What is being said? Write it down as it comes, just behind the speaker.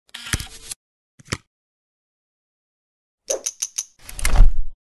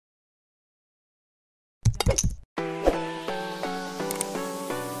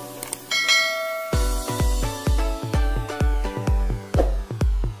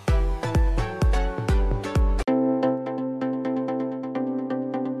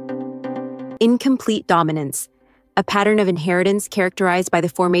incomplete dominance, a pattern of inheritance characterized by the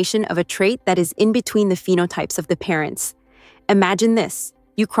formation of a trait that is in between the phenotypes of the parents. Imagine this: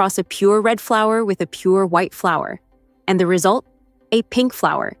 you cross a pure red flower with a pure white flower, and the result? A pink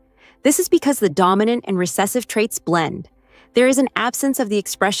flower. This is because the dominant and recessive traits blend. There is an absence of the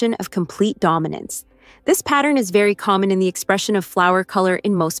expression of complete dominance. This pattern is very common in the expression of flower color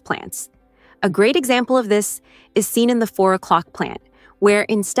in most plants. A great example of this is seen in the 4 o'clock plant, where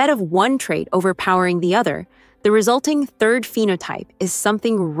instead of one trait overpowering the other, the resulting third phenotype is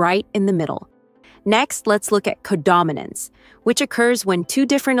something right in the middle. Next, let's look at codominance, which occurs when two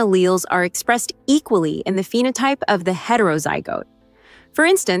different alleles are expressed equally in the phenotype of the heterozygote. For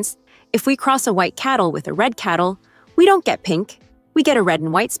instance, if we cross a white cattle with a red cattle, we don't get pink, we get a red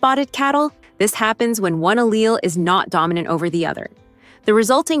and white spotted cattle. This happens when one allele is not dominant over the other. The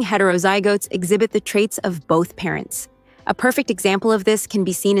resulting heterozygotes exhibit the traits of both parents. A perfect example of this can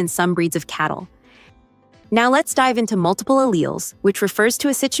be seen in some breeds of cattle. Now let's dive into multiple alleles, which refers to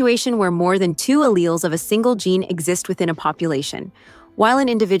a situation where more than two alleles of a single gene exist within a population. While an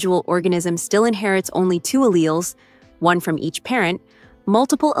individual organism still inherits only two alleles, one from each parent,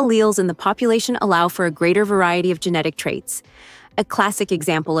 multiple alleles in the population allow for a greater variety of genetic traits. A classic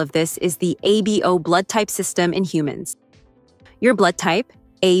example of this is the ABO blood type system in humans. Your blood type,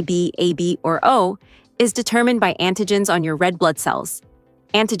 AB, AB, or O, is determined by antigens on your red blood cells.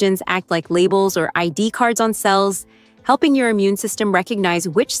 Antigens act like labels or ID cards on cells, helping your immune system recognize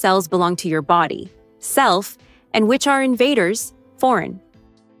which cells belong to your body, self, and which are invaders, foreign.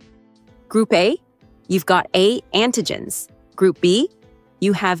 Group A, you've got A antigens. Group B,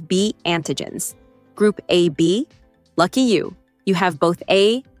 you have B antigens. Group AB, lucky you, you have both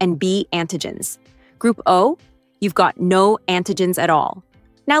A and B antigens. Group O, you've got no antigens at all.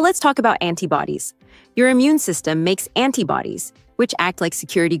 Now let's talk about antibodies. Your immune system makes antibodies, which act like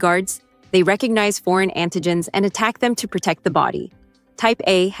security guards. They recognize foreign antigens and attack them to protect the body. Type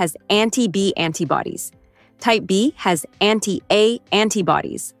A has anti-B antibodies. Type B has anti-A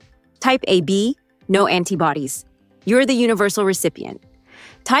antibodies. Type AB, no antibodies. You're the universal recipient.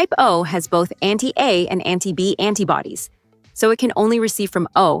 Type O has both anti-A and anti-B antibodies, so it can only receive from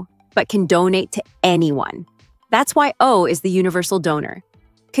O, but can donate to anyone. That's why O is the universal donor.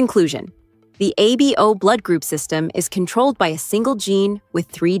 Conclusion: the ABO blood group system is controlled by a single gene with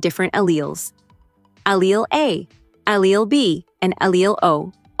 3 different alleles: allele A, allele B, and allele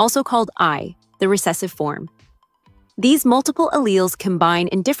O, also called I, the recessive form. These multiple alleles combine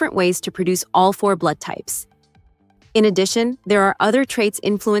in different ways to produce all 4 blood types. In addition, there are other traits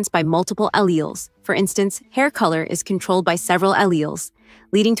influenced by multiple alleles. For instance, hair color is controlled by several alleles,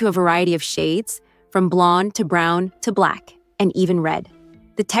 leading to a variety of shades, from blonde to brown to black, and even red.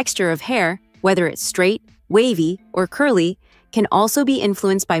 The texture of hair, whether it's straight, wavy, or curly, can also be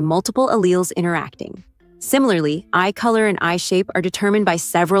influenced by multiple alleles interacting. Similarly, eye color and eye shape are determined by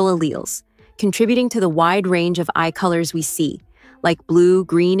several alleles, contributing to the wide range of eye colors we see, like blue,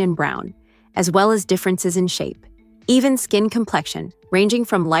 green, and brown, as well as differences in shape. Even skin complexion, ranging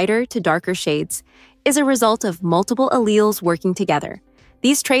from lighter to darker shades, is a result of multiple alleles working together.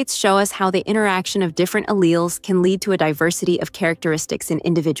 These traits show us how the interaction of different alleles can lead to a diversity of characteristics in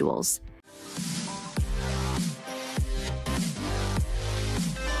individuals.